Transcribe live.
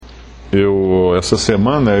Essa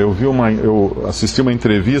semana eu assisti uma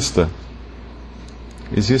entrevista.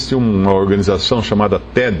 Existe uma organização chamada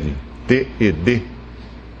TED, T-E-D,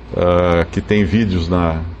 que tem vídeos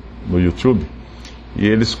no YouTube, e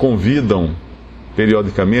eles convidam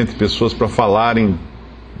periodicamente pessoas para falarem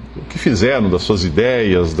o que fizeram, das suas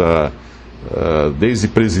ideias, desde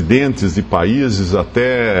presidentes de países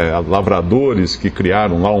até lavradores que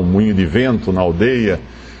criaram lá um moinho de vento na aldeia.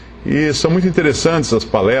 E são muito interessantes as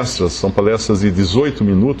palestras, são palestras de 18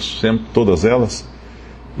 minutos, sempre, todas elas.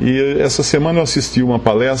 E essa semana eu assisti uma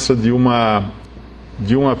palestra de uma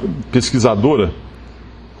pesquisadora,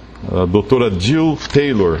 a doutora Jill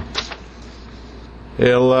Taylor.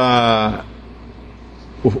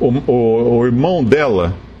 O irmão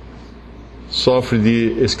dela sofre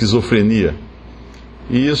de esquizofrenia.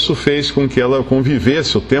 E isso fez com que ela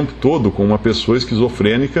convivesse o tempo todo com uma pessoa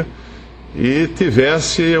esquizofrênica e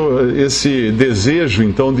tivesse esse desejo,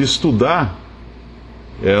 então, de estudar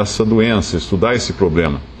essa doença, estudar esse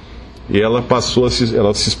problema. E ela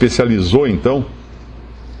se especializou, então,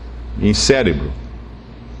 em cérebro.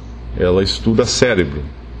 Ela estuda cérebro.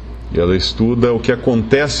 Ela estuda o que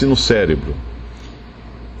acontece no cérebro.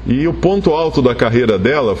 E o ponto alto da carreira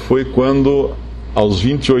dela foi quando, aos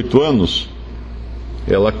 28 anos,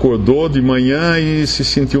 ela acordou de manhã e se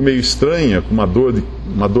sentiu meio estranha, com uma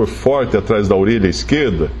dor forte atrás da orelha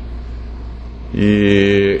esquerda,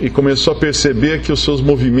 e começou a perceber que os seus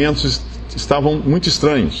movimentos estavam muito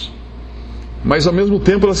estranhos. Mas ao mesmo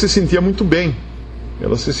tempo ela se sentia muito bem.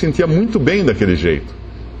 Ela se sentia muito bem daquele jeito,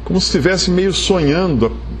 como se estivesse meio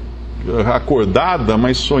sonhando, acordada,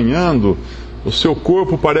 mas sonhando. O seu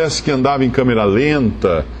corpo parece que andava em câmera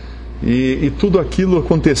lenta. E tudo aquilo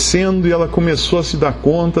acontecendo, e ela começou a se dar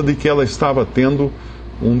conta de que ela estava tendo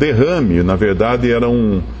um derrame. Na verdade, era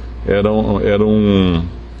uma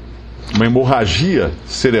hemorragia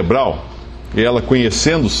cerebral. E ela,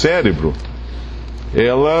 conhecendo o cérebro,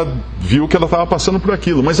 ela viu que ela estava passando por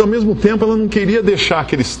aquilo. Mas, ao mesmo tempo, ela não queria deixar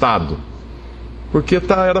aquele estado, porque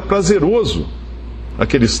era prazeroso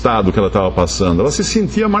aquele estado que ela estava passando. Ela se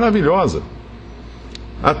sentia maravilhosa.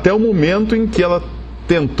 Até o momento em que ela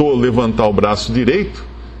tentou levantar o braço direito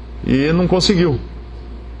e não conseguiu.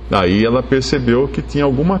 Aí ela percebeu que tinha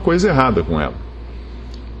alguma coisa errada com ela.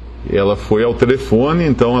 Ela foi ao telefone,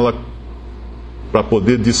 então para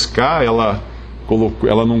poder discar, ela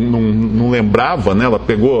não lembrava, né? Ela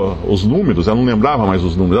pegou os números, ela não lembrava mais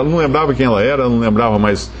os números, ela não lembrava quem ela era, ela não lembrava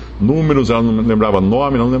mais números, ela não lembrava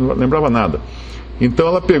nome, ela não lembrava nada. Então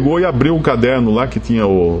ela pegou e abriu um caderno lá que tinha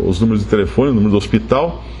os números de telefone, o número do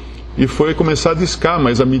hospital, e foi começar a discar,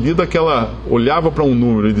 mas à medida que ela olhava para um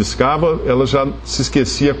número e discava, ela já se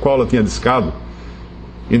esquecia qual ela tinha discado.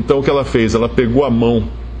 Então o que ela fez? Ela pegou a mão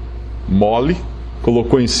mole,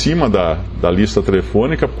 colocou em cima da lista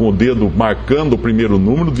telefônica, com o dedo marcando o primeiro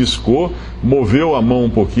número, discou, moveu a mão um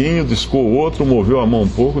pouquinho, discou outro, moveu a mão um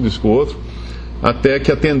pouco, discou outro, até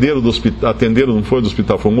que atenderam não foi do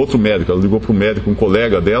hospital, foi um outro médico. Ela ligou para o médico, um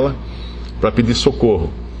colega dela, para pedir socorro.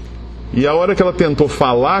 E a hora que ela tentou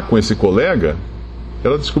falar com esse colega,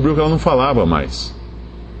 ela descobriu que ela não falava mais.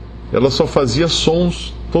 Ela só fazia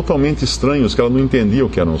sons totalmente estranhos, que ela não entendia o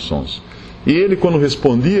que eram os sons. E ele, quando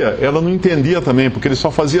respondia, ela não entendia também, porque ele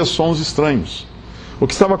só fazia sons estranhos. O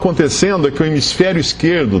que estava acontecendo é que o hemisfério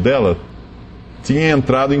esquerdo dela tinha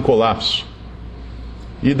entrado em colapso.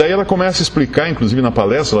 E daí ela começa a explicar, inclusive na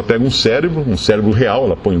palestra, ela pega um cérebro real,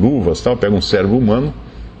 ela põe luvas, tal, pega um cérebro humano,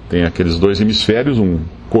 tem aqueles dois hemisférios, um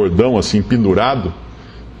cordão assim pendurado,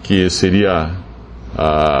 que seria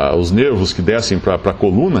os nervos que descem para a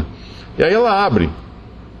coluna, e aí ela abre,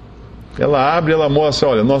 ela mostra,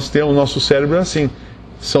 olha, nosso cérebro é assim,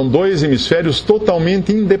 são dois hemisférios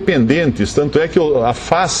totalmente independentes, tanto é que a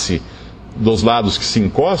face dos lados que se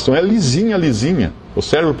encostam é lisinha, o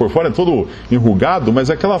cérebro por fora é todo enrugado, mas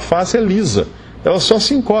aquela face é lisa, elas só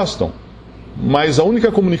se encostam, mas a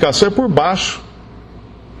única comunicação é por baixo,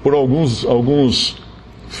 por alguns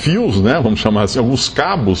fios, né, vamos chamar assim, alguns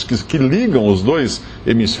cabos que ligam os dois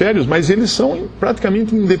hemisférios, mas eles são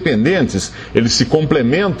praticamente independentes, eles se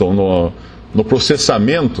complementam no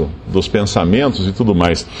processamento dos pensamentos e tudo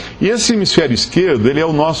mais. E esse hemisfério esquerdo, ele é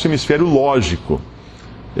o nosso hemisfério lógico,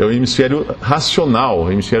 é o hemisfério racional,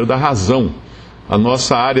 o hemisfério da razão. A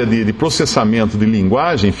nossa área de processamento de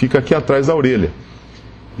linguagem fica aqui atrás da orelha.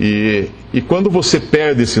 E quando você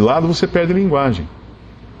perde esse lado, você perde a linguagem.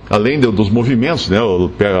 Além dos movimentos, né,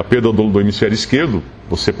 a perda do hemisfério esquerdo,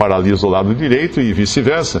 você paralisa o lado direito e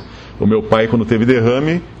vice-versa. O meu pai, quando teve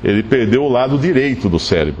derrame, ele perdeu o lado direito do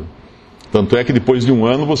cérebro. Tanto é que depois de um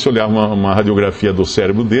ano, você olhava uma radiografia do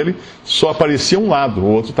cérebro dele, só aparecia um lado, o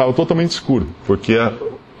outro estava totalmente escuro, porque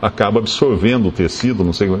acaba absorvendo o tecido,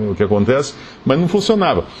 não sei o que acontece, mas não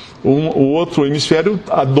funcionava. O outro hemisfério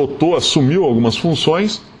assumiu algumas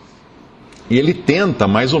funções e ele tenta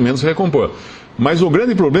mais ou menos recompor. Mas o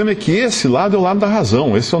grande problema é que esse lado é o lado da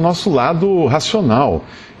razão, esse é o nosso lado racional.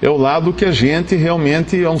 É o lado que a gente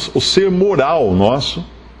realmente, o ser moral nosso,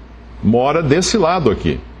 mora desse lado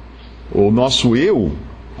aqui. O nosso eu,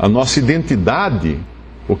 a nossa identidade,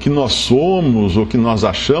 o que nós somos, o que nós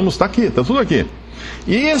achamos, está aqui, está tudo aqui.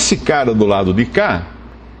 E esse cara do lado de cá,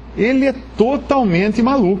 ele é totalmente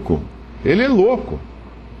maluco, ele é louco.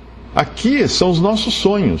 Aqui são os nossos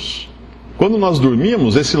sonhos. Quando nós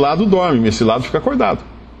dormimos, esse lado dorme, esse lado fica acordado.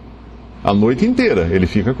 A noite inteira ele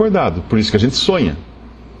fica acordado, por isso que a gente sonha.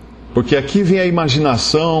 Porque aqui vem a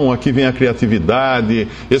imaginação, aqui vem a criatividade,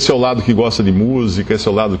 esse é o lado que gosta de música, esse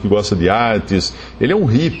é o lado que gosta de artes. Ele é um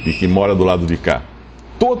hippie que mora do lado de cá.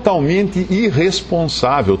 Totalmente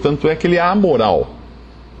irresponsável, tanto é que ele é amoral.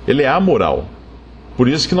 Ele é amoral. Por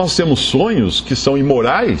isso que nós temos sonhos que são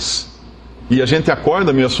imorais e a gente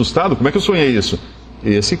acorda meio assustado. Como é que eu sonhei isso?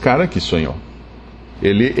 Esse cara aqui sonhou.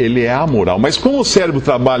 Ele é amoral. Mas como o cérebro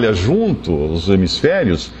trabalha junto, os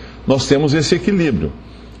hemisférios, nós temos esse equilíbrio.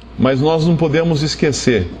 Mas nós não podemos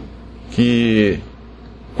esquecer que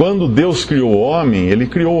quando Deus criou o homem, Ele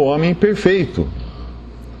criou o homem perfeito.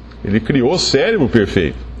 Ele criou o cérebro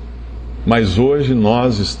perfeito. Mas hoje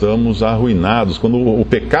nós estamos arruinados. Quando o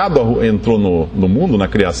pecado entrou no mundo, na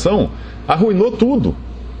criação, arruinou tudo.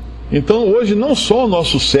 Então hoje não só o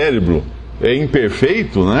nosso cérebro é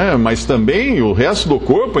imperfeito, né, mas também o resto do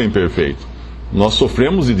corpo é imperfeito. Nós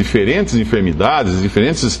sofremos de diferentes enfermidades,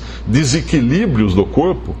 diferentes desequilíbrios do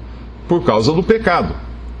corpo por causa do pecado.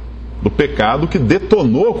 Do pecado que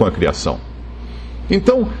detonou com a criação.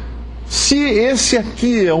 Então, se esse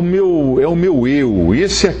aqui é o meu eu,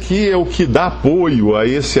 esse aqui é o que dá apoio a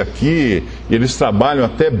esse aqui, eles trabalham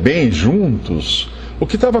até bem juntos, o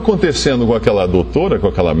que estava acontecendo com aquela doutora, com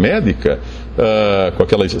aquela médica, com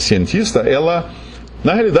aquela cientista, ela,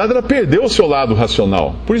 na realidade, ela perdeu o seu lado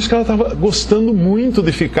racional. Por isso que ela estava gostando muito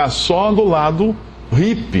de ficar só do lado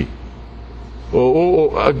hippie.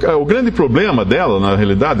 O grande problema dela, na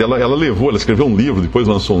realidade, ela escreveu um livro, depois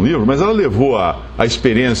lançou um livro, mas ela levou a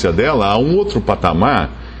experiência dela a um outro patamar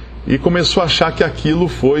e começou a achar que aquilo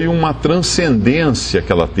foi uma transcendência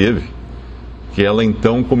que ela teve. Que ela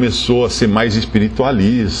então começou a ser mais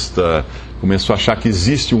espiritualista, começou a achar que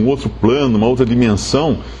existe um outro plano, uma outra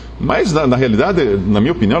dimensão, mas na realidade, na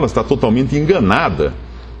minha opinião, ela está totalmente enganada,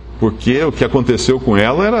 porque o que aconteceu com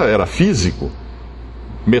ela era físico.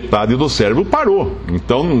 Metade do cérebro parou,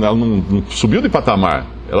 então ela não subiu de patamar,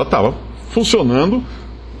 ela estava funcionando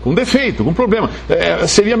com defeito, com problema.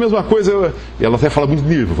 Seria a mesma coisa, ela até fala muito de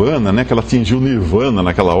nirvana, né, que ela atingiu nirvana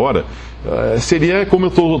naquela hora. Seria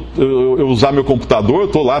como eu usar meu computador,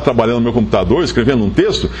 estou lá trabalhando no meu computador, escrevendo um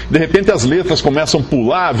texto, de repente as letras começam a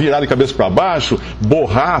pular, virar de cabeça para baixo,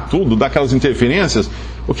 borrar tudo, dar aquelas interferências.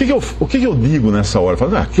 O que eu digo nessa hora? Eu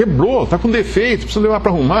falo, quebrou, está com defeito, precisa levar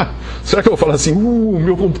para arrumar. Será que eu vou falar assim,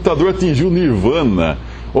 meu computador atingiu nirvana?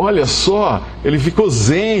 Olha só, ele ficou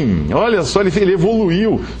zen, olha só, ele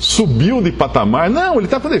evoluiu, subiu de patamar. Não, ele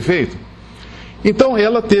está com defeito. Então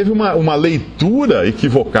ela teve uma leitura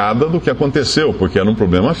equivocada do que aconteceu, porque era um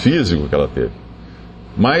problema físico que ela teve.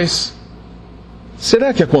 Mas,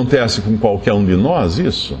 será que acontece com qualquer um de nós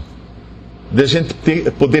isso? De a gente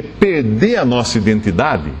poder perder a nossa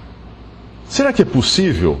identidade? Será que é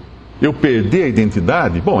possível eu perder a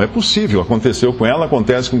identidade? Bom, é possível, aconteceu com ela,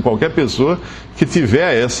 acontece com qualquer pessoa que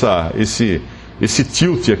tiver esse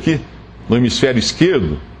tilt aqui no hemisfério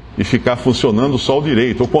esquerdo e ficar funcionando só o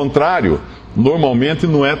direito. O contrário, normalmente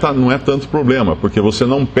não é tanto problema, porque você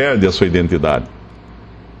não perde a sua identidade.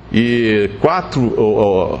 E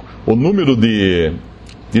o número de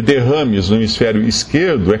derrames no hemisfério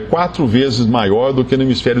esquerdo é 4 vezes maior do que no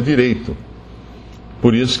hemisfério direito.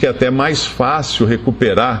 Por isso que é até mais fácil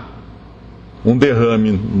recuperar um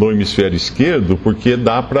derrame no hemisfério esquerdo, porque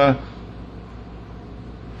dá para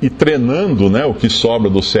ir treinando, né, o que sobra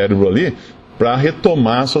do cérebro ali para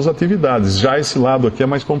retomar suas atividades. Já esse lado aqui é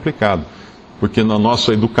mais complicado, porque na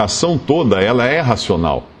nossa educação toda ela é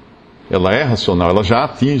racional. Ela já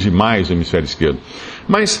atinge mais o hemisfério esquerdo.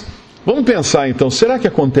 Mas vamos pensar então, será que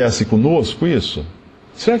acontece conosco isso?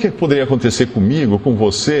 Será que poderia acontecer comigo, com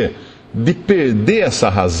você, de perder essa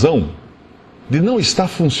razão? De não estar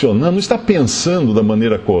funcionando, não estar pensando da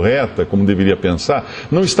maneira correta, como deveria pensar,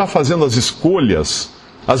 não estar fazendo as escolhas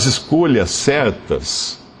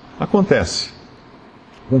certas. Acontece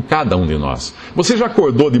com cada um de nós. Você já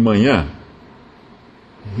acordou de manhã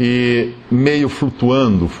e meio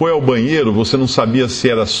flutuando, foi ao banheiro, você não sabia se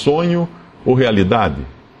era sonho ou realidade?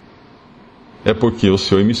 é porque o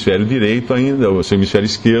seu hemisfério direito ainda, o seu hemisfério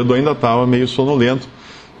esquerdo ainda estava meio sonolento.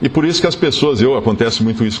 E por isso que as pessoas, acontece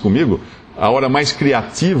muito isso comigo, a hora mais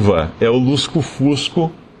criativa é o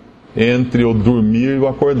lusco-fusco entre o dormir e o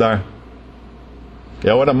acordar. É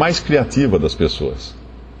a hora mais criativa das pessoas.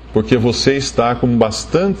 Porque você está com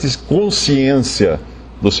bastante consciência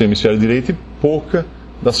do seu hemisfério direito e pouca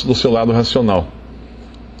do seu lado racional.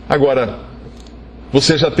 Agora,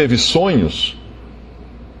 você já teve sonhos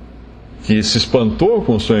que se espantou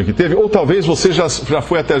com o sonho que teve? Ou talvez você já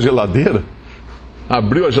foi até a geladeira,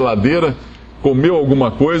 abriu a geladeira, comeu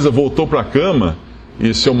alguma coisa, voltou para a cama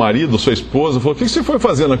e seu marido, sua esposa falou: o que você foi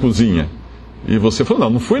fazer na cozinha? E você falou: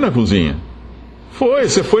 não fui na cozinha.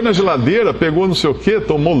 Você foi na geladeira, pegou não sei o quê,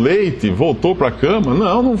 tomou leite, voltou para a cama?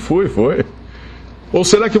 Não foi. Ou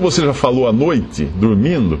será que você já falou à noite,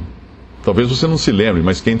 dormindo? Talvez você não se lembre,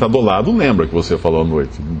 mas quem está do lado lembra que você falou à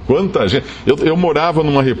noite. Quanta gente... Eu morava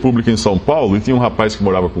numa república em São Paulo e tinha um rapaz que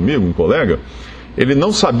morava comigo, um colega, ele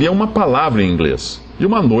não sabia uma palavra em inglês. E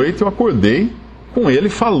uma noite eu acordei com ele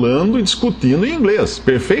falando e discutindo em inglês,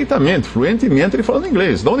 perfeitamente, fluentemente, ele falando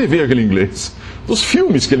inglês. De onde veio aquele inglês? Dos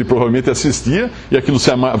filmes que ele provavelmente assistia, e aquilo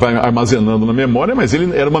se vai armazenando na memória, mas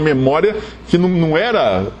ele era uma memória que não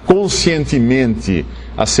era conscientemente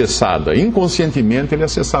acessada. Inconscientemente ele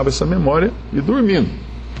acessava essa memória e dormindo.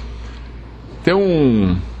 Tem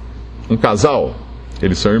um casal,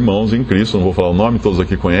 eles são irmãos em Cristo, não vou falar o nome, todos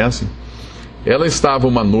aqui conhecem. Ela estava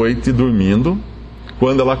uma noite dormindo,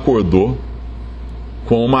 quando ela acordou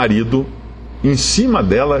com o marido em cima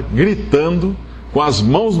dela, gritando, com as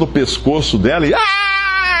mãos no pescoço dela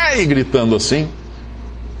e gritando assim,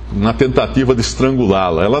 na tentativa de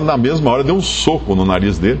estrangulá-la. Ela, na mesma hora, deu um soco no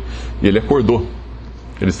nariz dele e ele acordou.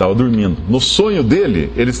 Ele estava dormindo. No sonho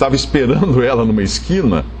dele, ele estava esperando ela numa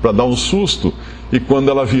esquina para dar um susto, e quando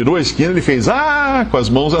ela virou a esquina, ele fez com as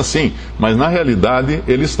mãos assim. Mas na realidade,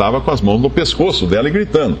 ele estava com as mãos no pescoço dela e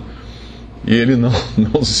gritando. E ele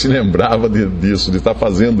não se lembrava disso, de estar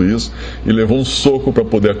fazendo isso, e levou um soco para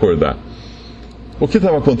poder acordar. O que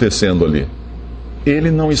estava acontecendo ali?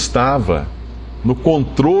 Ele não estava no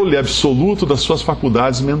controle absoluto das suas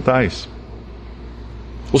faculdades mentais.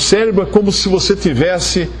 O cérebro é como se você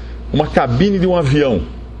tivesse uma cabine de um avião.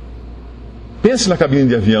 Pense na cabine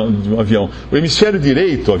de um avião. O hemisfério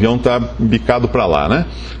direito, o avião está embicado para lá, né?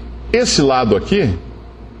 Esse lado aqui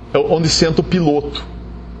é onde senta o piloto,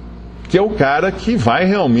 que é o cara que vai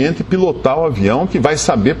realmente pilotar o avião, que vai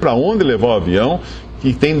saber para onde levar o avião,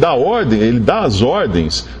 que tem da ordem, ele dá as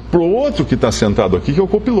ordens para o outro que está sentado aqui, que é o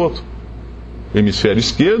copiloto. O hemisfério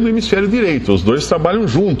esquerdo e o hemisfério direito, os dois trabalham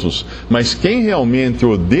juntos, mas quem realmente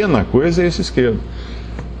ordena a coisa é esse esquerdo.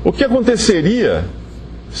 O que aconteceria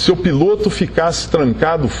se o piloto ficasse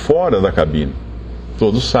trancado fora da cabine?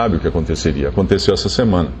 Todos sabem o que aconteceria. Aconteceu essa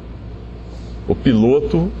semana. O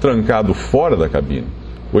piloto trancado fora da cabine.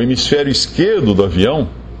 O hemisfério esquerdo do avião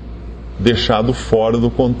deixado fora do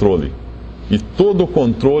controle. E todo o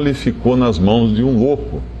controle ficou nas mãos de um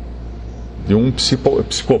louco, de um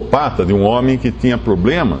psicopata, de um homem que tinha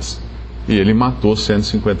problemas. E ele matou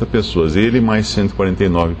 150 pessoas, ele mais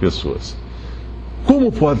 149 pessoas.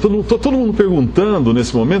 Como pode? Todo mundo perguntando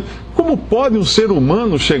nesse momento, como pode um ser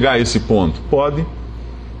humano chegar a esse ponto? Pode.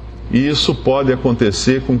 E isso pode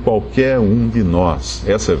acontecer com qualquer um de nós.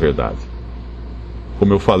 Essa é a verdade.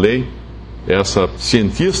 Como eu falei, essa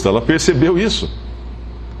cientista, ela percebeu isso.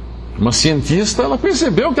 Uma cientista, ela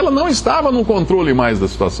percebeu que ela não estava no controle mais da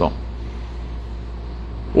situação.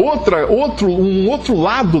 Um outro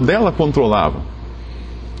lado dela controlava.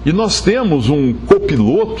 E nós temos um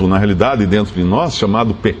copiloto, na realidade, dentro de nós,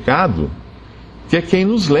 chamado pecado, que é quem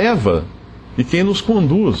nos leva e quem nos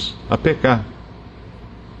conduz a pecar.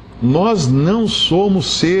 Nós não somos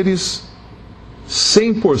seres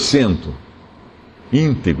 100%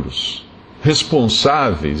 íntegros,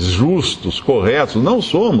 responsáveis, justos, corretos. Não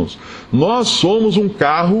somos. Nós somos um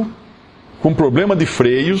carro com problema de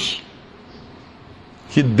freios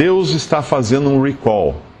que Deus está fazendo um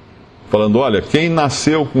recall. Falando, olha, quem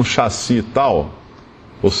nasceu com chassi tal,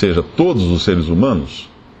 ou seja, todos os seres humanos,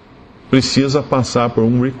 precisa passar por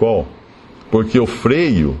um recall. Porque o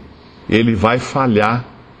freio, ele vai falhar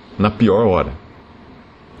na pior hora.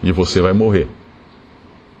 E você vai morrer.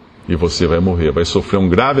 E você vai morrer. Vai sofrer um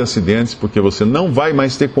grave acidente porque você não vai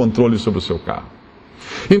mais ter controle sobre o seu carro.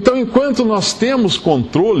 Então, enquanto nós temos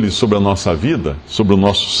controle sobre a nossa vida, sobre o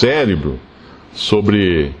nosso cérebro,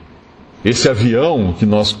 sobre esse avião que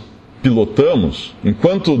nós pilotamos,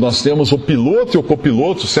 enquanto nós temos o piloto e o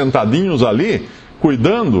copiloto sentadinhos ali,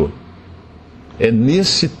 cuidando, é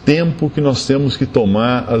nesse tempo que nós temos que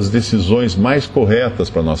tomar as decisões mais corretas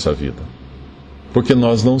para a nossa vida. Porque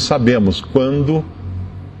nós não sabemos quando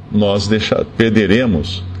nós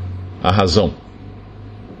perderemos a razão.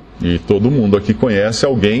 E todo mundo aqui conhece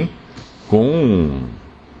alguém com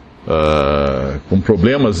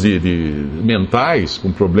problemas mentais,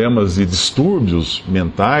 com problemas de distúrbios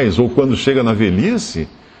mentais, ou quando chega na velhice,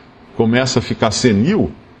 começa a ficar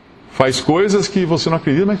senil, faz coisas que você não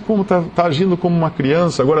acredita, mas como está agindo como uma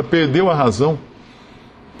criança, agora perdeu a razão,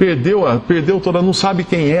 perdeu toda, não sabe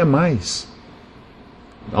quem é mais.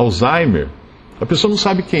 Alzheimer, a pessoa não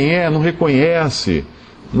sabe quem é, não reconhece.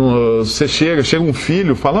 Você chega um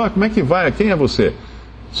filho, fala, como é que vai? Quem é você?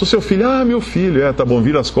 Sou seu filho. Meu filho. Tá bom,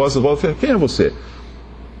 vira as costas, volta. Quem é você?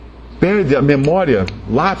 Perde a memória,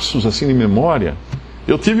 lapsos assim de memória.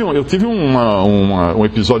 Eu tive um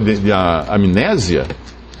episódio de amnésia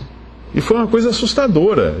e foi uma coisa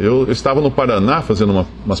assustadora. Eu estava no Paraná fazendo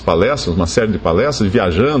umas palestras, uma série de palestras,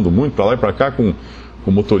 viajando muito para lá e para cá com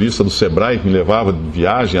o motorista do Sebrae que me levava de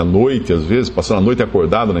viagem à noite, às vezes, passando a noite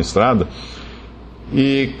acordado na estrada.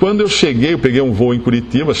 E quando eu peguei um voo em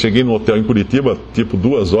Curitiba, cheguei no hotel em Curitiba, tipo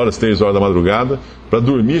 2 horas, 3 horas da madrugada, para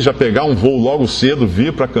dormir, já pegar um voo logo cedo,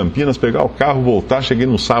 vir para Campinas, pegar o carro, voltar. Cheguei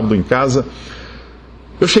no sábado em casa.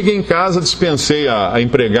 Eu cheguei em casa, dispensei a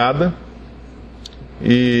empregada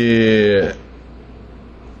e...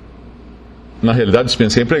 Na realidade,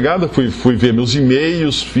 dispensei a empregada, fui ver meus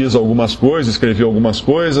e-mails, fiz algumas coisas, escrevi algumas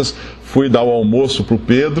coisas, fui dar o almoço para o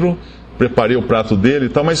Pedro, preparei o prato dele e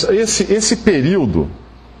tal, mas esse período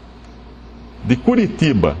de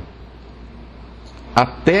Curitiba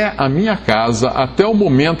até a minha casa, até o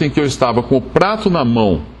momento em que eu estava com o prato na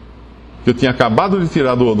mão, que eu tinha acabado de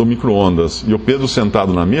tirar do micro-ondas, e o Pedro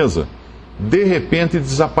sentado na mesa, de repente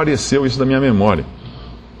desapareceu isso da minha memória.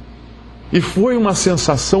 E foi uma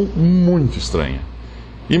sensação muito estranha.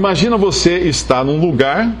 Imagina você estar num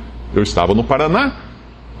lugar, eu estava no Paraná,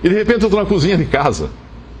 e de repente eu estou na cozinha de casa.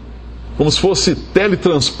 Como se fosse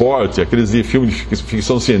teletransporte, aqueles de filme de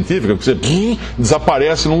ficção científica, que você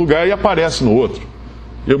desaparece num lugar e aparece no outro.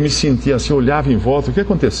 Eu me sentia assim, olhava em volta, o que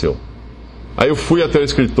aconteceu? Aí eu fui até o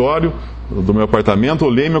escritório do meu apartamento,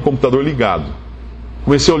 olhei meu computador ligado.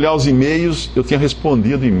 Comecei a olhar os e-mails, eu tinha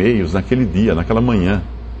respondido e-mails naquele dia, naquela manhã.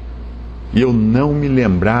 E eu não me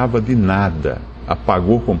lembrava de nada.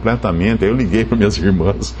 Apagou completamente. Aí eu liguei para minhas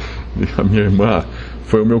irmãs. A minha irmã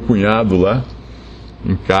foi o meu cunhado lá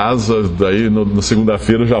em casa. Daí na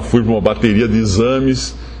segunda-feira eu já fui para uma bateria de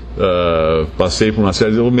exames. Passei por uma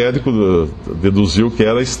série de... O médico deduziu que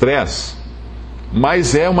era estresse.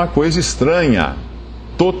 Mas é uma coisa estranha.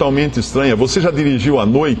 Totalmente estranha. Você já dirigiu à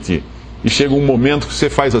noite e chega um momento que você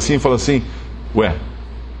faz assim e fala assim: ué,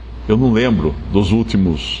 eu não lembro dos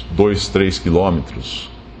últimos 2, 3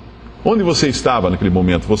 quilômetros. Onde você estava naquele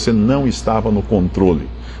momento? Você não estava no controle.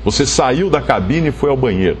 Você saiu da cabine e foi ao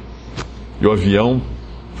banheiro. E o avião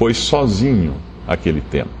foi sozinho aquele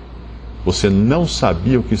tempo. Você não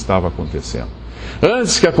sabia o que estava acontecendo.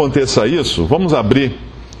 Antes que aconteça isso, vamos abrir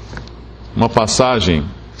uma passagem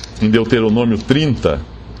em Deuteronômio 30,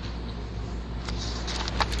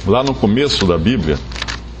 lá no começo da Bíblia.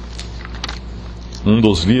 Um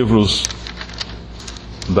dos livros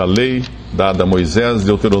da lei dada a Moisés,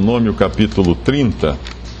 Deuteronômio capítulo 30,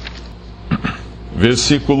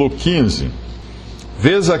 versículo 15.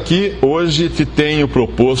 Vês aqui, hoje te tenho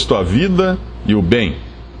proposto a vida e o bem,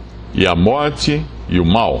 e a morte e o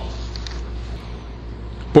mal.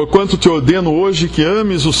 Porquanto te ordeno hoje que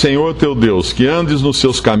ames o Senhor teu Deus, que andes nos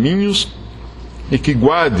seus caminhos e que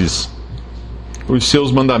guardes os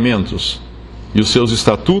seus mandamentos, e os seus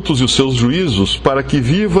estatutos e os seus juízos, para que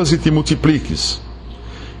vivas e te multipliques.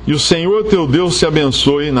 E o Senhor teu Deus te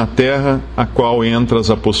abençoe na terra a qual entras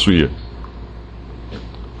a possuir.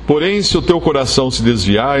 Porém, se o teu coração se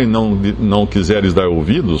desviar e não quiseres dar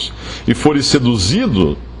ouvidos, e fores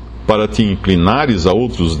seduzido para te inclinares a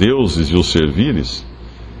outros deuses e os servires,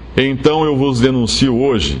 então eu vos denuncio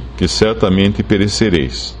hoje que certamente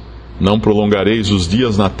perecereis. Não prolongareis os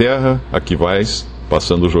dias na terra a que vais,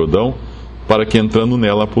 passando o Jordão, para que entrando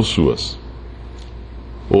nela a possuas.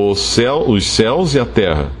 Os céus e a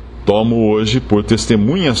terra tomo hoje por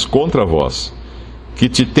testemunhas contra vós, que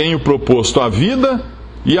te tenho proposto a vida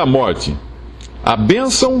e a morte, a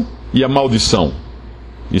bênção e a maldição.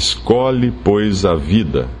 Escolhe, pois, a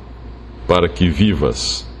vida, para que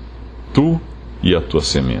vivas, tu e a tua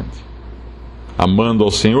semente, amando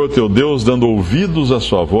ao Senhor teu Deus, dando ouvidos à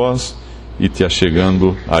sua voz e te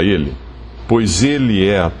achegando a Ele, pois Ele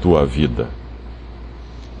é a tua vida.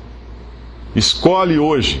 Escolhe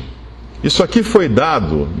hoje. Isso aqui foi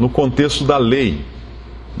dado no contexto da lei.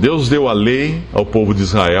 Deus deu a lei ao povo de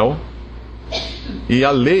Israel, e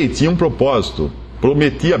a lei tinha um propósito: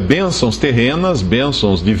 prometia bênçãos terrenas,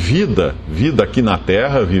 bênçãos de vida, vida aqui na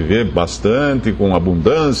terra, viver bastante, com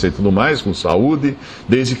abundância e tudo mais, com saúde,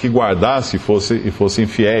 desde que guardasse e fossem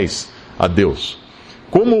fiéis a Deus.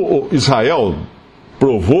 Como Israel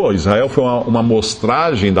provou, Israel foi uma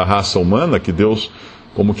amostragem da raça humana que Deus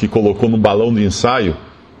como que colocou num balão de ensaio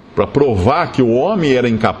para provar que o homem era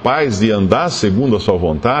incapaz de andar segundo a sua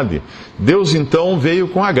vontade. Deus então veio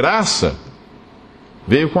com a graça.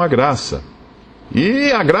 Veio com a graça.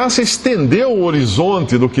 E a graça estendeu o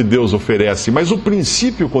horizonte do que Deus oferece, mas o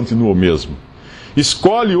princípio continua o mesmo.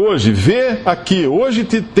 Escolhe hoje, vê aqui, hoje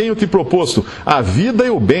tenho te proposto a vida e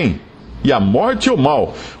o bem, e a morte e o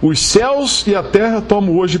mal. Os céus e a terra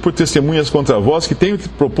tomo hoje por testemunhas contra vós, que tenho te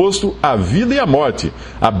proposto a vida e a morte,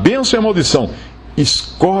 a bênção e a maldição.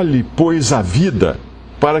 Escolhe, pois, a vida,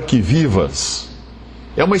 para que vivas.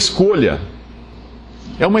 É uma escolha.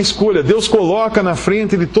 É uma escolha. Deus coloca na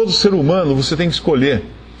frente de todo ser humano, você tem que escolher.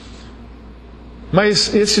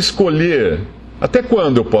 Mas esse escolher, até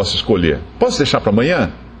quando eu posso escolher? Posso deixar para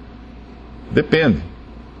amanhã? Depende.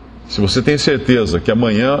 Se você tem certeza que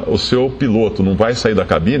amanhã o seu piloto não vai sair da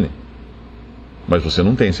cabine, mas você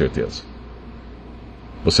não tem certeza.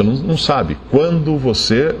 Você não sabe quando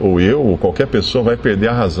você, ou eu, ou qualquer pessoa vai perder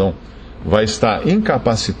a razão. Vai estar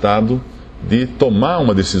incapacitado de tomar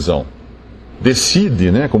uma decisão.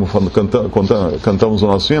 Decide, né? Como cantamos no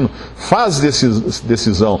nosso hino, faz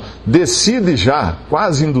decisão, decide já,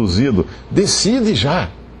 quase induzido, decide já.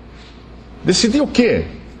 Decidir o quê?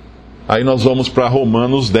 Aí nós vamos para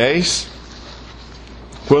Romanos 10,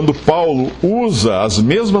 quando Paulo usa as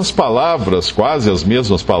mesmas palavras, quase as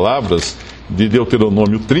mesmas palavras, de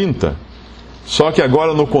Deuteronômio 30, só que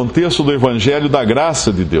agora no contexto do Evangelho da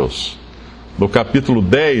Graça de Deus. No capítulo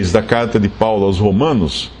 10 da carta de Paulo aos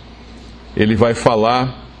Romanos, ele vai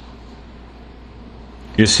falar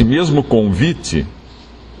esse mesmo convite,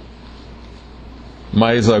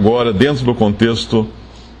 mas agora dentro do contexto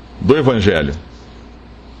do Evangelho.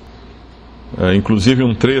 Inclusive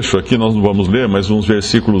um trecho aqui, nós não vamos ler, mas uns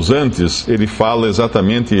versículos antes, ele fala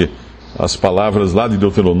exatamente as palavras lá de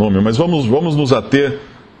Deuteronômio, mas vamos nos ater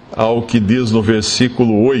ao que diz no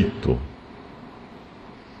versículo 8.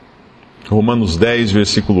 Romanos 10,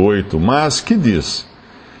 versículo 8. Mas que diz?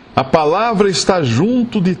 A palavra está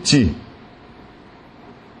junto de ti,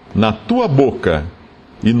 na tua boca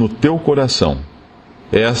e no teu coração.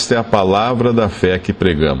 Esta é a palavra da fé que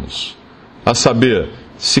pregamos. A saber,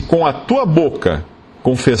 se com a tua boca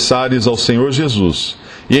confessares ao Senhor Jesus,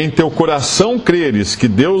 e em teu coração creres que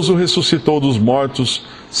Deus o ressuscitou dos mortos,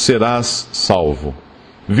 serás salvo.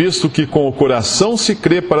 Visto que com o coração se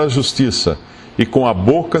crê para a justiça, e com a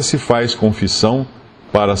boca se faz confissão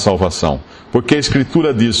para a salvação. Porque a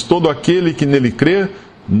Escritura diz, todo aquele que nele crer,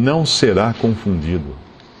 não será confundido.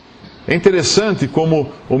 É interessante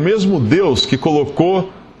como o mesmo Deus que colocou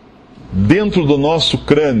dentro do nosso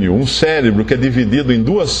crânio um cérebro que é dividido em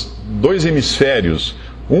dois hemisférios,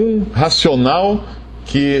 um racional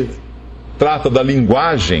que trata da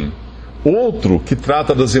linguagem, outro que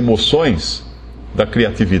trata das emoções, da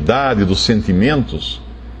criatividade, dos sentimentos.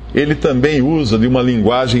 Ele também usa de uma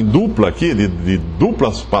linguagem dupla aqui, de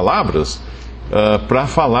duplas palavras, para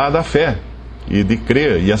falar da fé, e de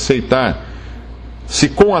crer e aceitar. Se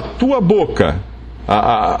com a tua boca,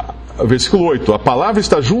 versículo 8, a palavra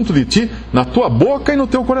está junto de ti, na tua boca e no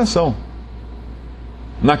teu coração.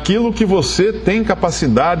 Naquilo que você tem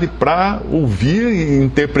capacidade para ouvir e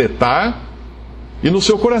interpretar, e no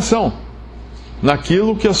seu coração.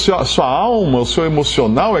 Naquilo que a sua alma, o seu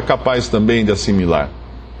emocional é capaz também de assimilar.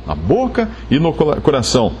 Na boca e no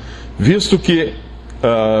coração. Visto que,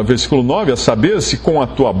 versículo 9, a saber, se com a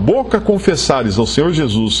tua boca confessares ao Senhor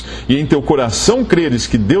Jesus, e em teu coração creres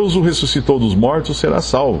que Deus o ressuscitou dos mortos, serás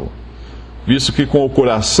salvo. Visto que com o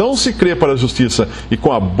coração se crê para a justiça, e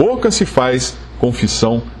com a boca se faz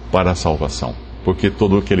confissão para a salvação. Porque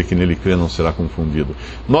todo aquele que nele crê não será confundido.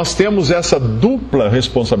 Nós temos essa dupla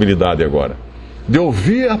responsabilidade agora, de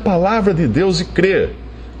ouvir a palavra de Deus e crer.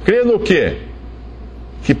 Crer no quê?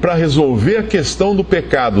 Que para resolver a questão do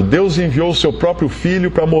pecado, Deus enviou o seu próprio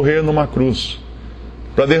Filho para morrer numa cruz,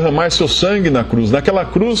 para derramar seu sangue na cruz. Naquela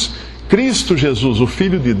cruz, Cristo Jesus, o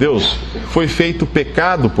Filho de Deus, foi feito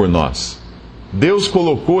pecado por nós. Deus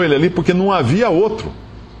colocou ele ali porque não havia outro.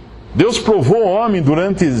 Deus provou o homem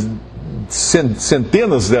durante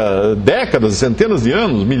centenas, décadas, centenas de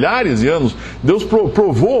anos, milhares de anos. Deus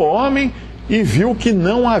provou o homem e viu que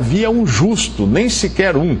não havia um justo, nem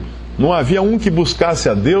sequer um. Não havia um que buscasse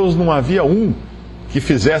a Deus, não havia um que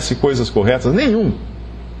fizesse coisas corretas, nenhum.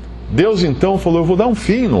 Deus então falou, eu vou dar um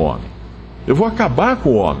fim no homem. Eu vou acabar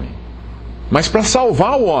com o homem. Mas para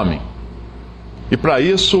salvar o homem. E para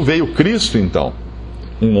isso veio Cristo, então.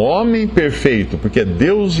 Um homem perfeito, porque é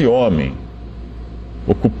Deus e homem,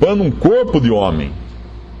 ocupando um corpo de homem,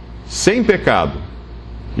 sem pecado,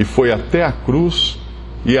 e foi até a cruz,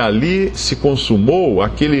 e ali se consumou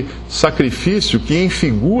aquele sacrifício que em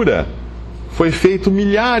figura foi feito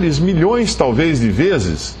milhares, milhões talvez de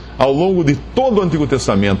vezes, ao longo de todo o Antigo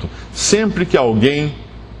Testamento. Sempre que alguém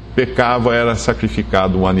pecava, era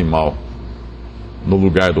sacrificado um animal no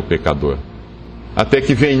lugar do pecador. Até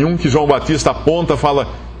que vem um que João Batista aponta e fala: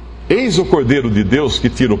 eis o Cordeiro de Deus que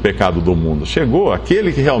tira o pecado do mundo. Chegou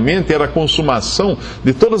aquele que realmente era a consumação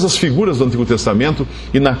de todas as figuras do Antigo Testamento,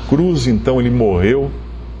 e na cruz então ele morreu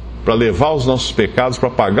para levar os nossos pecados, para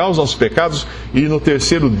pagar os nossos pecados, e no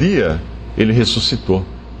terceiro dia ele ressuscitou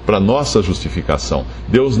para nossa justificação.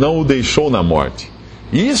 Deus não o deixou na morte.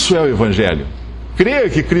 E isso é o Evangelho.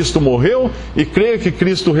 Crer que Cristo morreu e crer que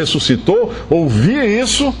Cristo ressuscitou, ouvir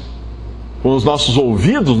isso. Com os nossos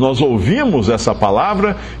ouvidos, nós ouvimos essa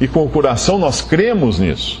palavra e com o coração nós cremos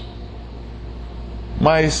nisso.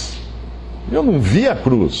 Mas eu não vi a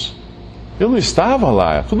cruz. Eu não estava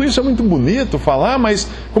lá. Tudo isso é muito bonito falar, mas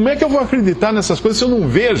como é que eu vou acreditar nessas coisas se eu não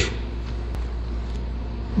vejo?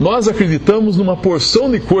 Nós acreditamos numa porção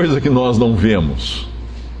de coisa que nós não vemos.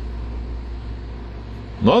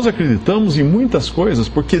 Nós acreditamos em muitas coisas,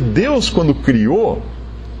 porque Deus, quando criou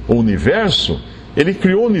o universo, Ele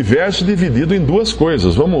criou o universo dividido em duas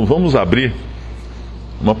coisas. Vamos abrir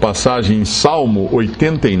uma passagem em Salmo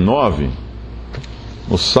 89.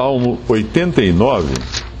 No Salmo 89,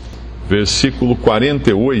 versículo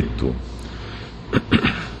 48.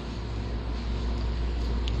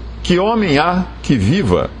 Que homem há que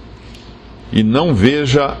viva e não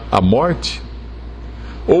veja a morte?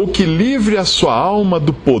 Ou que livre a sua alma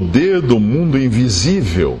do poder do mundo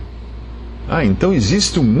invisível? Então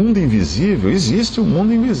existe um mundo invisível? Existe um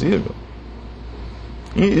mundo invisível.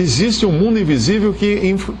 Existe um mundo invisível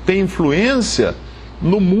que tem influência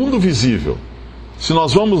no mundo visível. Se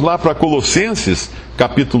nós vamos lá para Colossenses,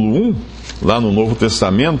 capítulo 1, lá no Novo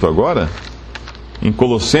Testamento agora, em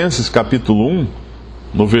Colossenses, capítulo 1,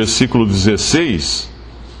 no versículo 16,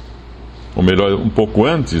 ou melhor, um pouco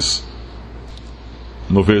antes,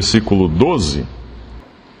 no versículo 12,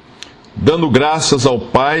 dando graças ao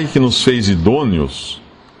Pai que nos fez idôneos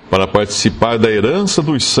para participar da herança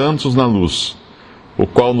dos santos na luz, o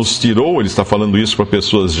qual nos tirou, ele está falando isso para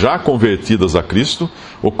pessoas já convertidas a Cristo,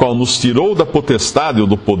 o qual nos tirou da potestade ou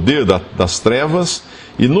do poder das trevas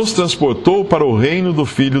e nos transportou para o reino do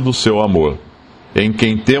Filho do seu amor, em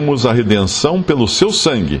quem temos a redenção pelo seu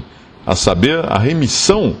sangue, a saber, a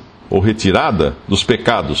remissão ou retirada dos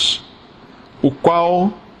pecados, o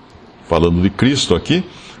qual, falando de Cristo aqui,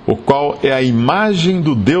 o qual é a imagem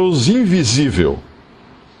do Deus invisível,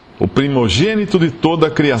 o primogênito de toda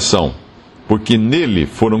a criação, porque nele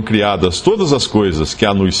foram criadas todas as coisas que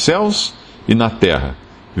há nos céus e na terra,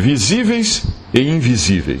 visíveis e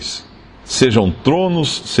invisíveis, sejam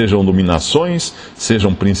tronos, sejam dominações,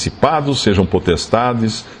 sejam principados, sejam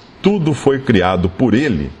potestades, tudo foi criado por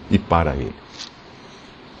ele e para ele.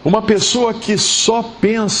 Uma pessoa que só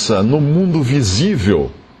pensa no mundo visível,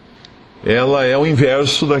 ela é o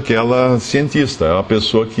inverso daquela cientista. É uma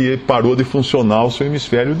pessoa que parou de funcionar o seu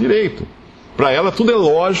hemisfério direito. Para ela tudo é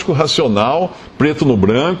lógico, racional, preto no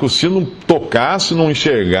branco. Se não tocar, se não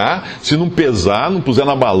enxergar, se não pesar, não puser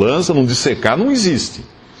na balança, não dissecar, não existe.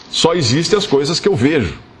 Só existem as coisas que eu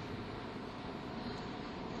vejo.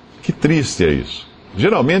 Que triste é isso.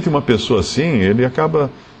 Geralmente uma pessoa assim, ele acaba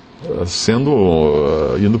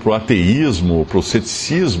indo para o ateísmo, para o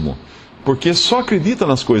ceticismo, porque só acredita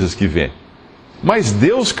nas coisas que vê. Mas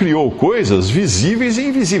Deus criou coisas visíveis e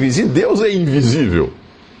invisíveis, e Deus é invisível.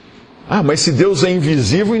 Mas se Deus é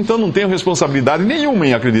invisível, então não tenho responsabilidade nenhuma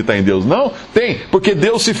em acreditar em Deus. Não, tem, porque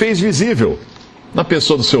Deus se fez visível na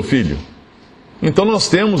pessoa do seu Filho. Então nós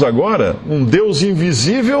temos agora um Deus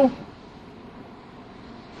invisível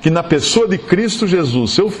que na pessoa de Cristo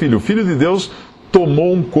Jesus, seu Filho, o Filho de Deus,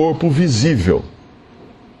 tomou um corpo visível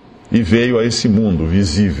e veio a esse mundo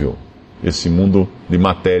visível, esse mundo de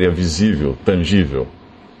matéria visível, tangível.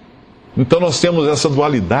 Então nós temos essa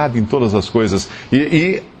dualidade em todas as coisas.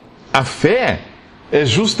 E a fé é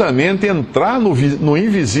justamente entrar no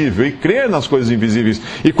invisível e crer nas coisas invisíveis.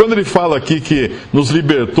 E quando ele fala aqui que nos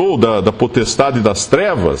libertou da potestade das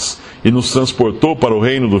trevas e nos transportou para o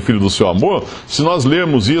reino do Filho do seu amor, se nós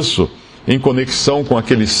lermos isso em conexão com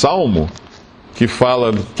aquele salmo que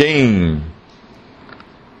fala quem...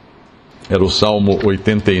 Era o Salmo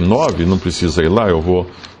 89, não precisa ir lá, eu vou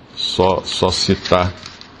só citar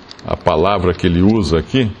a palavra que ele usa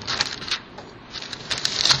aqui.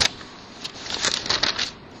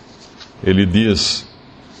 ele diz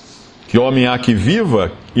que homem há que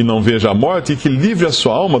viva e não veja a morte, e que livre a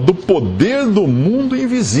sua alma do poder do mundo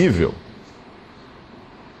invisível.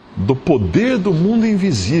 Do poder do mundo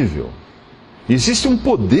invisível. Existe um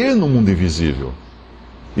poder no mundo invisível.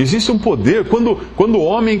 Existe um poder. Quando o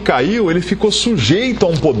homem caiu, ele ficou sujeito a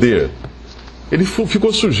um poder. Ele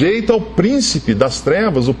ficou sujeito ao príncipe das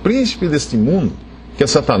trevas, o príncipe deste mundo, que é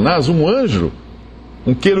Satanás, um anjo,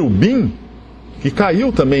 um querubim, que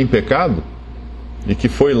caiu também em pecado, e que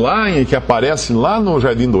foi lá, e que aparece lá no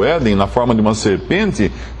Jardim do Éden, na forma de uma serpente,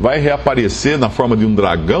 vai reaparecer na forma de um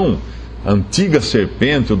dragão, a antiga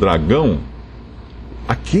serpente, o dragão.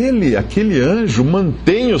 Aquele anjo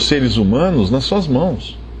mantém os seres humanos nas suas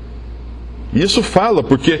mãos. E isso fala,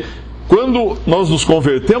 porque quando nós nos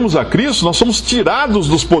convertemos a Cristo, nós somos tirados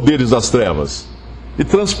dos poderes das trevas e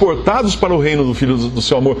transportados para o reino do Filho do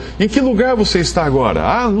seu amor. Em que lugar você está agora?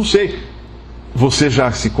 Ah, não sei. Você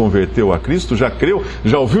já se converteu a Cristo? Já creu?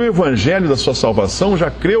 Já ouviu o evangelho da sua salvação? Já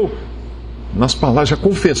creu nas palavras? Já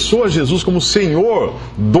confessou a Jesus como Senhor,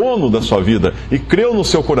 dono da sua vida? E creu no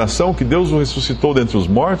seu coração que Deus o ressuscitou dentre os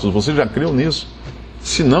mortos? Você já creu nisso?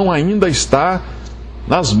 Se não, ainda está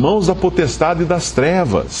nas mãos da potestade das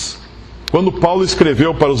trevas. Quando Paulo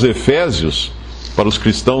escreveu para os Efésios, para os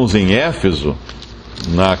cristãos em Éfeso,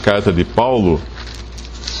 na carta de Paulo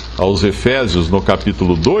aos Efésios, no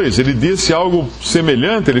capítulo 2, ele disse algo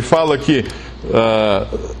semelhante. Ele fala que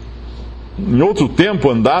em outro tempo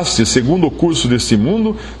andaste segundo o curso deste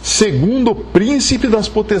mundo, segundo o príncipe das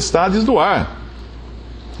potestades do ar,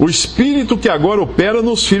 o espírito que agora opera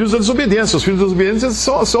nos filhos da desobediência. Os filhos da desobediência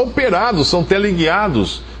são operados, são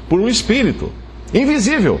teleguiados por um espírito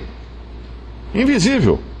invisível,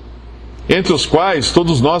 entre os quais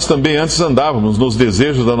todos nós também antes andávamos nos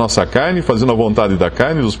desejos da nossa carne, fazendo a vontade da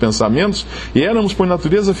carne e dos pensamentos, e éramos por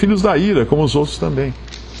natureza filhos da ira, como os outros também.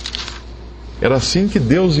 Era assim que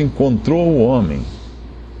Deus encontrou o homem.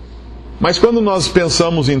 Mas quando nós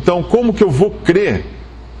pensamos então, como que eu vou crer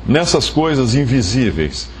nessas coisas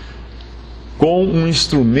invisíveis? Com um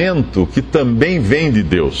instrumento que também vem de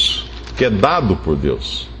Deus, que é dado por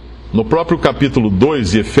Deus. No próprio capítulo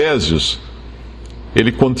 2 de Efésios,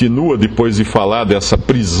 ele continua, depois de falar dessa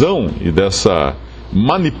prisão e dessa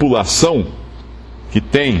manipulação que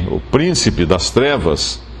tem o príncipe das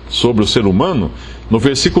trevas sobre o ser humano. No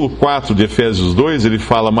versículo 4 de Efésios 2, ele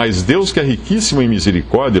fala: mas Deus, que é riquíssimo em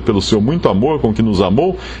misericórdia, pelo seu muito amor com que nos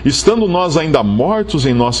amou, estando nós ainda mortos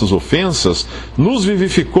em nossas ofensas, nos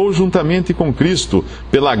vivificou juntamente com Cristo.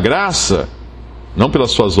 Pela graça, não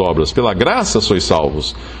pelas suas obras, pela graça sois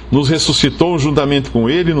salvos. Nos ressuscitou juntamente com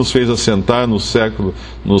Ele e nos fez assentar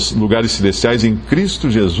nos lugares celestiais em Cristo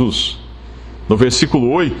Jesus. No versículo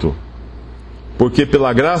 8, porque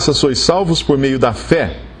pela graça sois salvos por meio da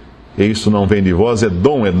fé. E isso não vem de vós, é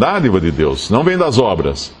dom, é dádiva de Deus. Não vem das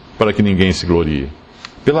obras, para que ninguém se glorie.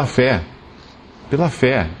 Pela fé. Pela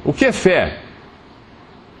fé. O que é fé?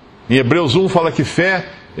 Em Hebreus 1 fala que fé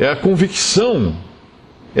é a convicção,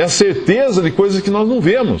 é a certeza de coisas que nós não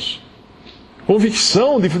vemos.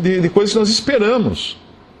 Convicção de coisas que nós esperamos.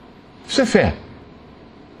 Isso é fé.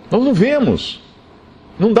 Nós não vemos.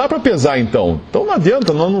 Não dá para pesar então. Então não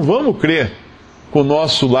adianta, nós não vamos crer com o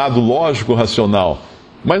nosso lado lógico, racional.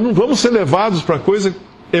 Mas não vamos ser levados para coisa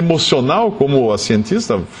emocional, como a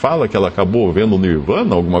cientista fala que ela acabou vendo o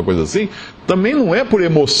Nirvana, alguma coisa assim. Também não é por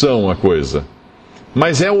emoção a coisa.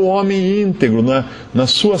 Mas é o homem íntegro,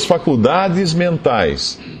 nas suas faculdades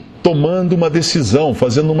mentais, tomando uma decisão,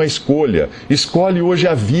 fazendo uma escolha. Escolhe hoje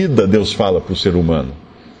a vida, Deus fala para o ser humano.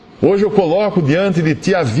 Hoje eu coloco diante de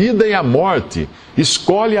ti a vida e a morte.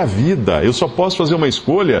 Escolhe a vida. Eu só posso fazer uma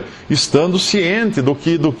escolha estando ciente do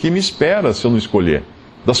que me espera se eu não escolher.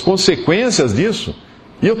 Das consequências disso.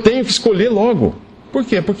 E eu tenho que escolher logo. Por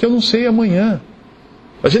quê? Porque eu não sei amanhã.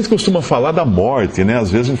 A gente costuma falar da morte, né?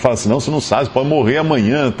 Às vezes a gente fala assim, não, você não sabe, você pode morrer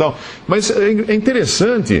amanhã e tal. Mas é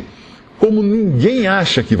interessante como ninguém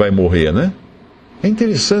acha que vai morrer, né? É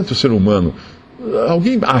interessante o ser humano.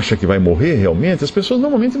 Alguém acha que vai morrer realmente? As pessoas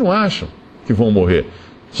normalmente não acham que vão morrer.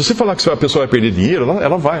 Se você falar que a pessoa vai perder dinheiro,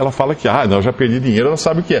 ela fala que, não, eu já perdi dinheiro, ela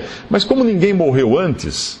sabe o que é. Mas como ninguém morreu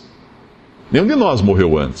antes, nenhum de nós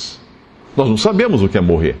morreu antes. Nós não sabemos o que é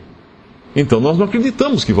morrer. Então nós não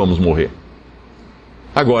acreditamos que vamos morrer.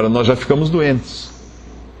 Agora, nós já ficamos doentes.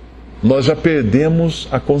 Nós já perdemos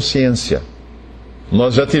a consciência.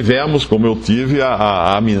 Nós já tivemos, como eu tive,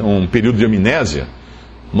 um período de amnésia.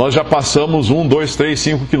 Nós já passamos 1, 2, 3,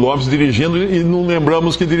 5 quilômetros dirigindo e não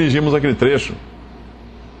lembramos que dirigimos aquele trecho.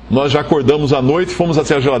 Nós já acordamos à noite, fomos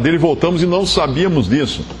até a geladeira e voltamos e não sabíamos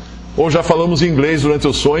disso. Ou já falamos inglês durante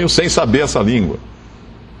o sonho sem saber essa língua.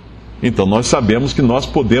 Então nós sabemos que nós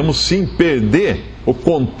podemos sim perder o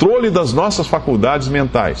controle das nossas faculdades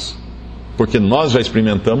mentais, porque nós já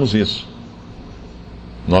experimentamos isso.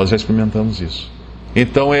 Nós já experimentamos isso.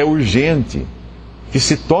 Então é urgente que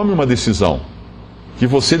se tome uma decisão, que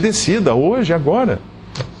você decida hoje, agora.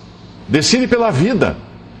 Decide pela vida.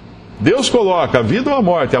 Deus coloca a vida ou a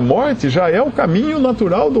morte. A morte já é o caminho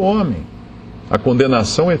natural do homem, a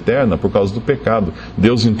condenação eterna por causa do pecado.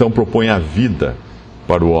 Deus então propõe a vida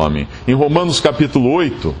para o homem. Em Romanos capítulo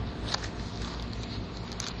 8,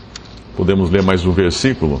 podemos ler mais um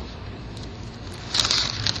versículo.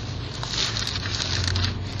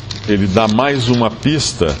 Ele dá mais uma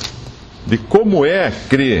pista de como é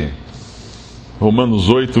crer. Romanos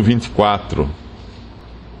 8, 24.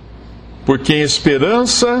 Porque em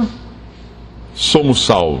esperança somos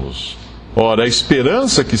salvos. Ora, a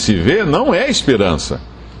esperança que se vê não é esperança.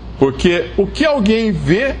 Porque o que alguém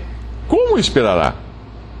vê, como esperará?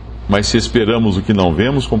 Mas se esperamos o que não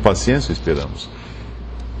vemos, com paciência esperamos.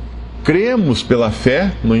 Cremos pela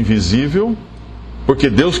fé no invisível, porque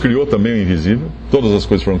Deus criou também o invisível. Todas as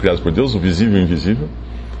coisas foram criadas por Deus, o visível e o invisível.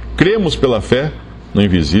 Cremos pela fé no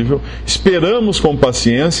invisível. Esperamos com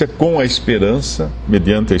paciência, com a esperança,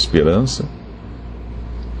 mediante a esperança.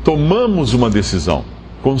 Tomamos uma decisão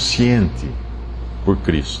consciente por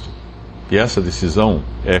Cristo. E essa decisão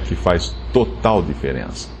é que faz total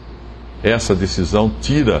diferença. Essa decisão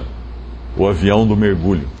tira o avião do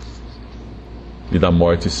mergulho e da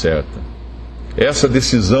morte certa. Essa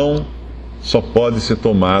decisão só pode ser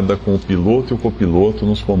tomada com o piloto e o copiloto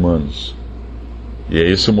nos comandos. E é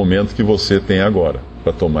esse o momento que você tem agora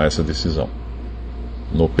para tomar essa decisão.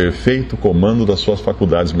 No perfeito comando das suas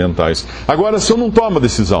faculdades mentais. Agora, se eu não tomo a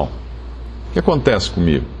decisão, o que acontece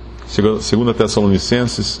comigo? 2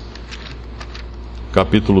 Tessalonicenses,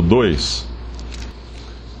 capítulo 2.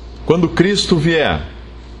 Quando Cristo vier,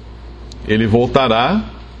 Ele voltará,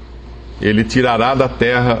 Ele tirará da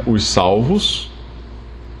terra os salvos,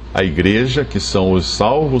 a igreja, que são os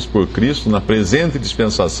salvos por Cristo, na presente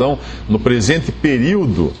dispensação, no presente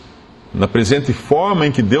período, na presente forma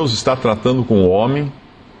em que Deus está tratando com o homem.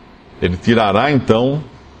 Ele tirará então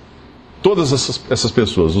todas essas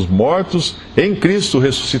pessoas. Os mortos em Cristo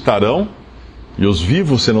ressuscitarão e os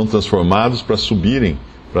vivos serão transformados para subirem,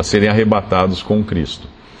 para serem arrebatados com Cristo.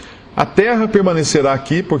 A terra permanecerá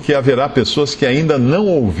aqui porque haverá pessoas que ainda não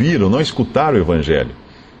ouviram, não escutaram o Evangelho.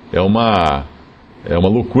 É uma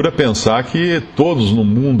loucura pensar que todos no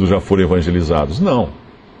mundo já foram evangelizados. Não.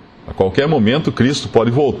 A qualquer momento Cristo pode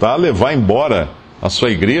voltar, levar embora a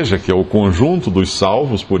sua igreja, que é o conjunto dos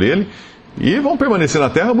salvos por Ele, e vão permanecer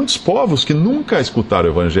na terra muitos povos que nunca escutaram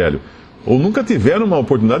o Evangelho, ou nunca tiveram uma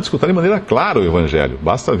oportunidade de escutar de maneira clara o Evangelho.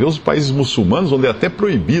 Basta ver os países muçulmanos, onde é até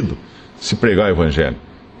proibido se pregar o Evangelho.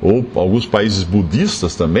 Ou alguns países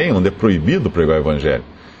budistas também, onde é proibido pregar o Evangelho.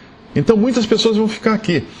 Então muitas pessoas vão ficar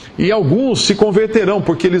aqui. E alguns se converterão,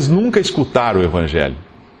 porque eles nunca escutaram o Evangelho.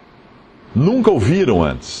 Nunca ouviram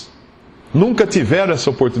antes. Nunca tiveram essa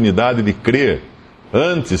oportunidade de crer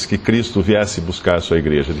antes que Cristo viesse buscar a sua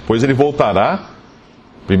igreja. Depois ele voltará.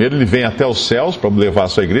 Primeiro ele vem até os céus para levar a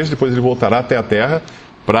sua igreja. Depois ele voltará até a terra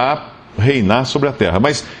para reinar sobre a terra.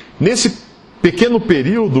 Mas nesse pequeno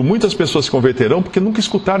período, muitas pessoas se converterão porque nunca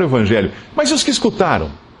escutaram o Evangelho. Mas e os que escutaram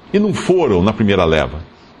e não foram na primeira leva?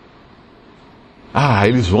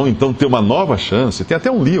 Eles vão então ter uma nova chance. Tem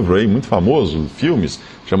até um livro aí muito famoso, filmes,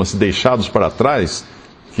 chama-se Deixados para Trás,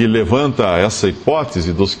 que levanta essa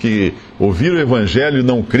hipótese dos que ouviram o Evangelho e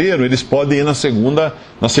não creram, eles podem ir na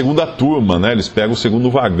segunda turma, né? Eles pegam o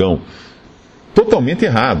segundo vagão. Totalmente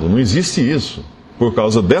errado, não existe isso. Por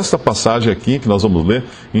causa desta passagem aqui, que nós vamos ler,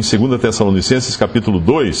 em 2 Tessalonicenses, capítulo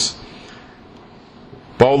 2,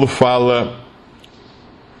 Paulo fala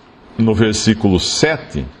no versículo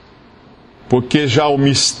 7, porque já o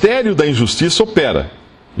mistério da injustiça opera,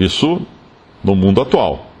 isso no mundo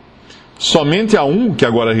atual. Somente há um que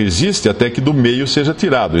agora resiste até que do meio seja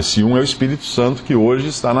tirado. Esse um é o Espírito Santo, que hoje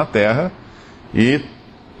está na terra e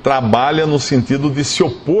trabalha no sentido de se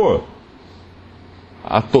opor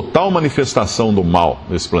à total manifestação do mal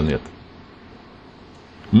nesse planeta.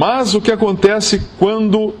 Mas o que acontece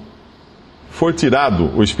quando for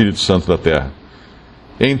tirado o Espírito Santo da terra?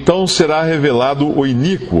 Então será revelado o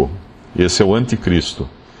iníquo, esse é o anticristo,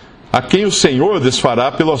 a quem o Senhor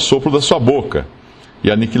desfará pelo assopro da sua boca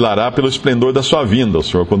e aniquilará pelo esplendor da sua vinda, o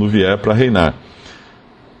Senhor quando vier para reinar.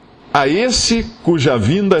 A esse cuja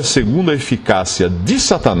vinda é segundo a eficácia de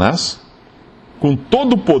Satanás, com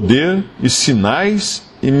todo o poder e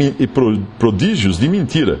sinais e prodígios de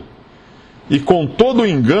mentira, e com todo o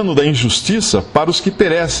engano da injustiça para os que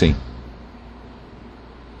perecem,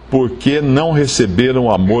 porque não receberam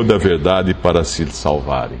o amor da verdade para se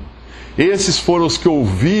salvarem. Esses foram os que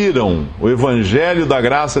ouviram o evangelho da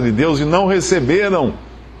graça de Deus e não receberam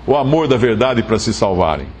o amor da verdade para se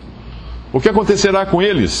salvarem. O que acontecerá com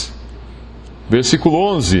eles? Versículo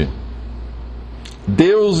 11.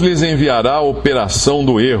 Deus lhes enviará a operação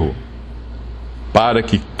do erro, para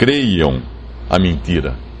que creiam a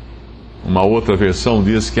mentira. Uma outra versão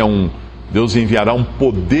diz que Deus enviará um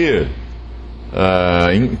poder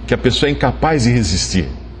que a pessoa é incapaz de resistir.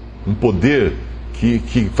 Um poder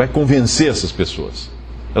que vai convencer essas pessoas.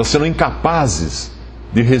 Elas serão incapazes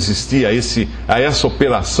de resistir a essa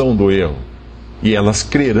operação do erro. E elas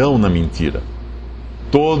crerão na mentira.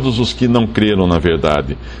 Todos os que não creram na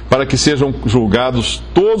verdade, para que sejam julgados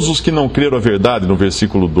todos os que não creram a verdade, no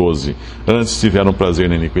versículo 12, antes tiveram prazer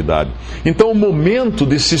na iniquidade. Então o momento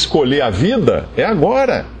de se escolher a vida é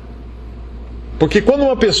agora. Porque quando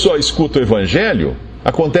uma pessoa escuta o Evangelho,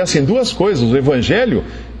 acontecem duas coisas. O Evangelho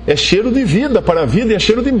é cheiro de vida para a vida e é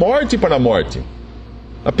cheiro de morte para a morte.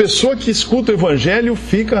 A pessoa que escuta o Evangelho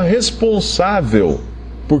fica responsável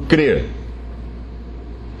por crer.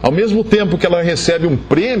 Ao mesmo tempo que ela recebe um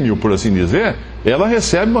prêmio, por assim dizer, ela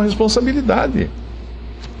recebe uma responsabilidade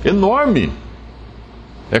enorme.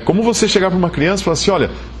 É como você chegar para uma criança e falar assim: olha,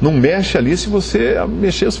 não mexe ali, se você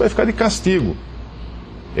mexer você vai ficar de castigo.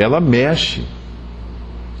 Ela mexe,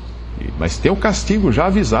 mas tem o castigo já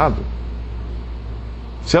avisado.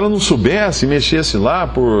 Se ela não soubesse, mexesse lá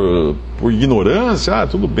por ignorância,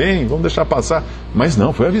 tudo bem, vamos deixar passar. Mas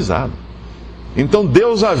não, foi avisado. Então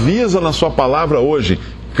Deus avisa na sua palavra hoje: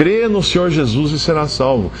 crê no Senhor Jesus e será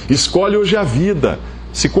salvo. Escolhe hoje a vida.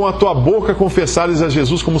 Se com a tua boca confessares a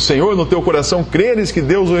Jesus como Senhor, no teu coração creres que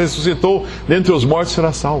Deus o ressuscitou dentre os mortos,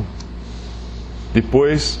 será salvo.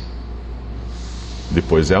 Depois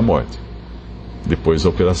é a morte. Depois a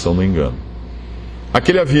operação do engano.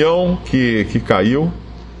 Aquele avião que caiu,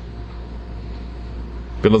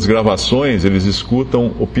 pelas gravações eles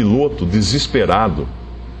escutam o piloto desesperado,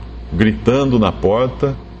 gritando na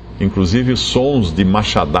porta, inclusive sons de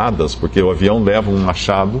machadadas, porque o avião leva um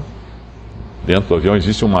machado. Dentro do avião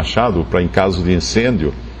existe um machado para, em caso de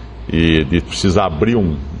incêndio e de precisar abrir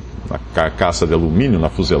uma carcaça de alumínio na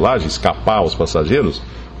fuselagem, escapar aos passageiros,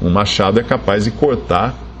 um machado é capaz de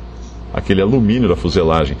cortar aquele alumínio da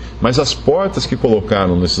fuselagem. Mas as portas que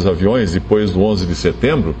colocaram nesses aviões depois do 11 de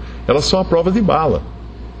setembro, elas são à prova de bala.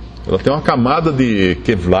 Ela tem uma camada de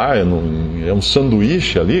Kevlar, é um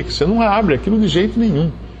sanduíche ali, que você não abre aquilo de jeito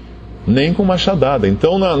nenhum, nem com machadada.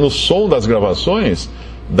 Então, no som das gravações,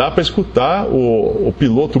 dá para escutar o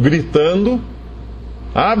piloto gritando: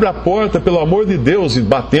 abre a porta, pelo amor de Deus, e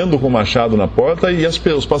batendo com o machado na porta, e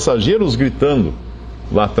os passageiros gritando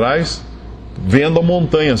lá atrás, vendo a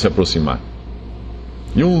montanha se aproximar.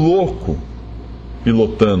 E um louco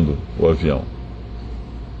pilotando o avião.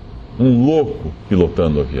 Um louco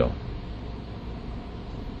pilotando o avião.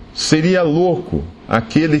 Seria louco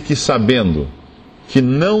aquele que, sabendo que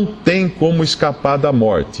não tem como escapar da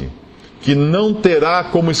morte, que não terá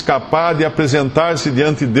como escapar de apresentar-se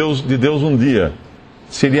diante de Deus um dia,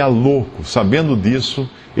 seria louco, sabendo disso,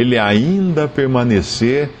 ele ainda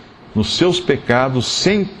permanecer nos seus pecados,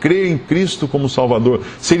 sem crer em Cristo como Salvador.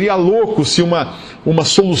 Seria louco se uma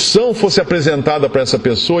solução fosse apresentada para essa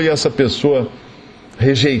pessoa e essa pessoa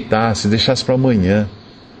rejeitasse, deixasse para amanhã,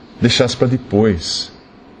 deixasse para depois,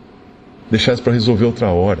 deixasse para resolver outra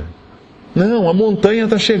hora. Não, a montanha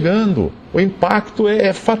está chegando, o impacto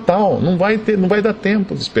é fatal, não vai dar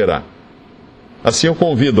tempo de esperar. Assim eu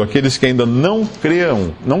convido aqueles que ainda não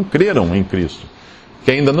creram em Cristo, que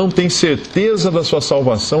ainda não têm certeza da sua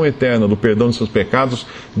salvação eterna, do perdão de seus pecados.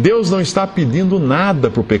 Deus não está pedindo nada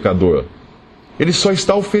para o pecador, Ele só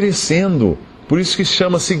está oferecendo. Por isso que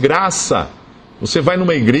chama-se graça. Você vai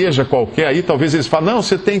numa igreja qualquer aí, talvez eles falem: não,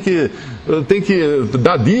 você tem que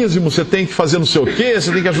dar dízimo, você tem que fazer não sei o quê,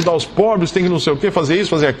 você tem que ajudar os pobres, tem que não sei o quê, fazer isso,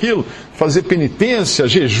 fazer aquilo, fazer penitência,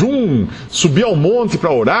 jejum, subir ao monte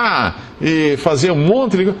para orar e fazer um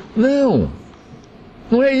monte de...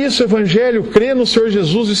 Não é isso o Evangelho. Crê no Senhor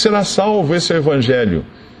Jesus e será salvo. Esse é o Evangelho.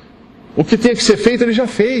 O que tinha que ser feito, Ele já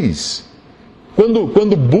fez.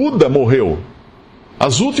 Quando Buda morreu,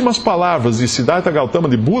 as últimas palavras de Siddhartha Gautama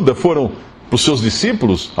de Buda foram para os seus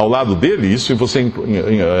discípulos, ao lado dele. Isso você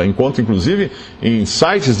encontra, inclusive, em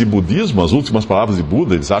sites de budismo, as últimas palavras de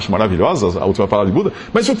Buda. Eles acham maravilhosas a última palavra de Buda.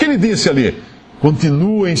 Mas o que ele disse ali?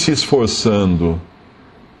 Continuem se esforçando.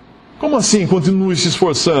 Como assim, continuem se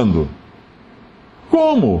esforçando?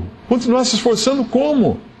 Como? Continuar se esforçando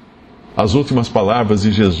como? As últimas palavras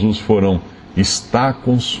de Jesus foram: está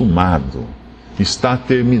consumado, está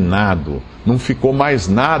terminado, não ficou mais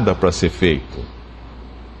nada para ser feito.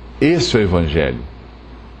 Esse é o Evangelho.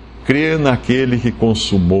 Crer naquele que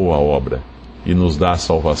consumou a obra e nos dá a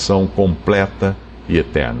salvação completa e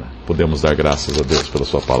eterna. Podemos dar graças a Deus pela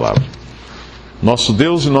sua palavra. Nosso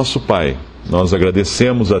Deus e nosso Pai, nós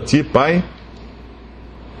agradecemos a Ti, Pai,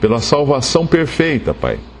 pela salvação perfeita,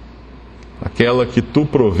 Pai. Aquela que Tu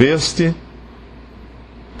proveste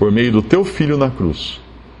por meio do Teu Filho na cruz.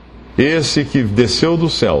 Esse que desceu do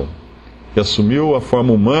céu, que assumiu a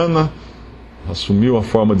forma humana, assumiu a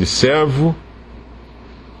forma de servo,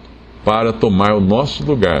 para tomar o nosso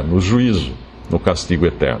lugar no juízo, no castigo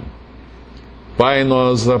eterno. Pai,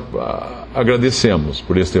 nós agradecemos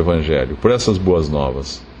por este Evangelho, por essas boas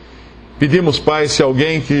novas. Pedimos, Pai, se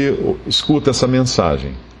alguém que escuta essa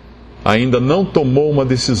mensagem ainda não tomou uma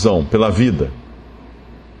decisão pela vida,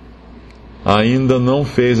 ainda não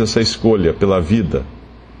fez essa escolha pela vida,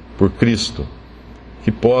 por Cristo,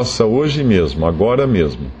 que possa hoje mesmo, agora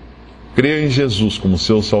mesmo, crer em Jesus como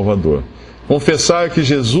seu Salvador, confessar que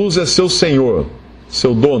Jesus é seu Senhor,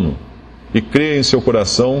 seu dono, e crer em seu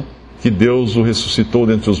coração que Deus o ressuscitou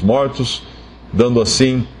dentre os mortos, dando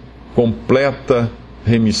assim completa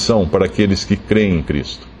remissão para aqueles que creem em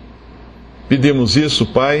Cristo. Pedimos isso,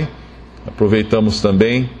 Pai, aproveitamos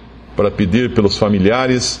também para pedir pelos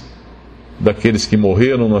familiares daqueles que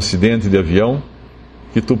morreram no acidente de avião,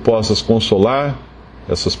 que Tu possas consolar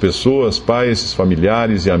essas pessoas, Pai, esses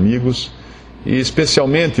familiares e amigos, e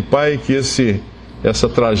especialmente, Pai, que essa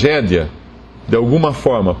tragédia, de alguma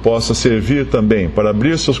forma, possa servir também para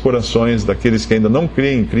abrir seus corações daqueles que ainda não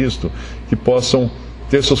creem em Cristo, que possam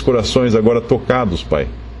ter seus corações agora tocados, Pai,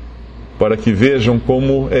 para que vejam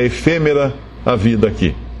como é efêmera a vida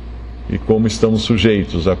aqui e como estamos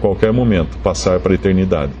sujeitos a qualquer momento passar para a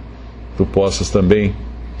eternidade. Tu possas também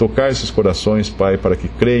tocar esses corações, Pai, para que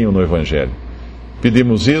creiam no Evangelho.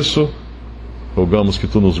 Pedimos isso, rogamos que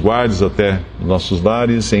Tu nos guardes até nossos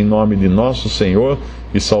lares, em nome de nosso Senhor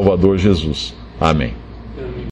e Salvador Jesus. Amém.